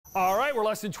All right, we're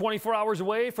less than 24 hours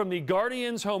away from the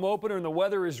Guardians home opener, and the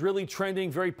weather is really trending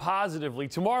very positively.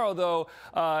 Tomorrow, though,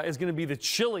 is going to be the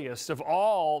chilliest of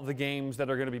all the games that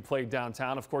are going to be played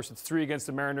downtown. Of course, it's 3 against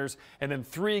the Mariners and then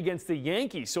 3 against the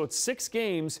Yankees. So it's 6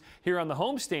 games here on the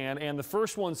homestand, and the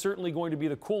first one's certainly going to be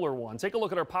the cooler one. Take a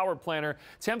look at our power planner.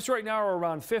 Temps right now are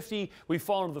around 50. We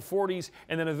fall into the 40s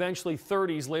and then eventually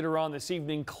 30s later on this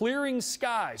evening. Clearing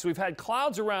skies. We've had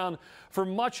clouds around for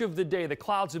much of the day. The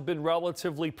clouds have been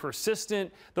relatively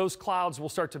persistent. Those clouds will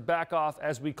start to back off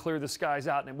as we clear the skies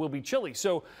out, and it will be chilly.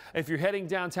 So if you're heading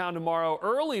downtown tomorrow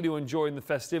early to enjoy the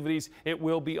festivities, it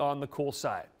will be on the cool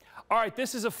side. All right,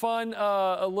 this is a fun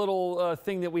little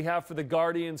thing that we have for the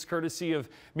Guardians, courtesy of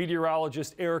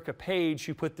meteorologist Erica Page,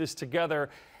 who put this together.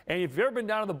 And if you've ever been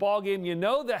down to the ball game, you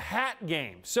know the hat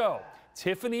game. So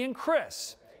Tiffany and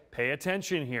Chris, pay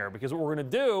attention here, because what we're going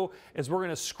to do is we're going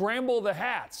to scramble the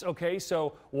hats. Okay,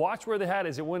 so watch where the hat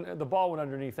is. The ball went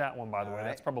underneath that one, by the way. Right.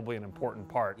 That's probably an important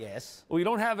part. Yes. We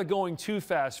don't have it going too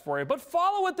fast for you, but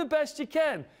follow it the best you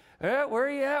can. Where are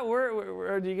you at?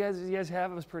 Where do you guys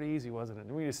have it? It was pretty easy, wasn't it?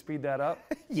 Did we just speed that up?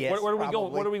 Yes. Where are we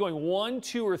going? What are we going? 1,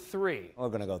 2, or 3? We're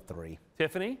going to go 3.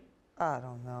 Tiffany? I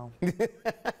don't know.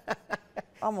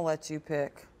 I'm going to let you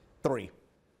pick. 3.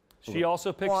 She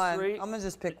also picks 1. 3. I'm going to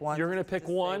just pick 1. You're going to pick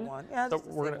 1? Yeah, so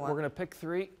we're going to pick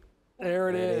 3. There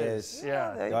it is.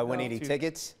 Yeah. Do I win any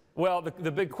tickets? Well,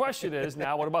 the big question is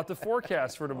now, what about the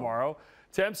forecast for tomorrow?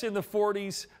 Temps in the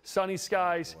 40s, sunny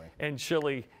skies, and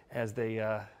chilly as they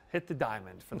hit the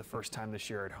diamond for the first time this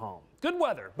year at home. Good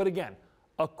weather, but again,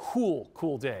 a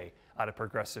cool day out of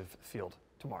Progressive Field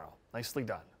tomorrow. Nicely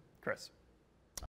done. Chris.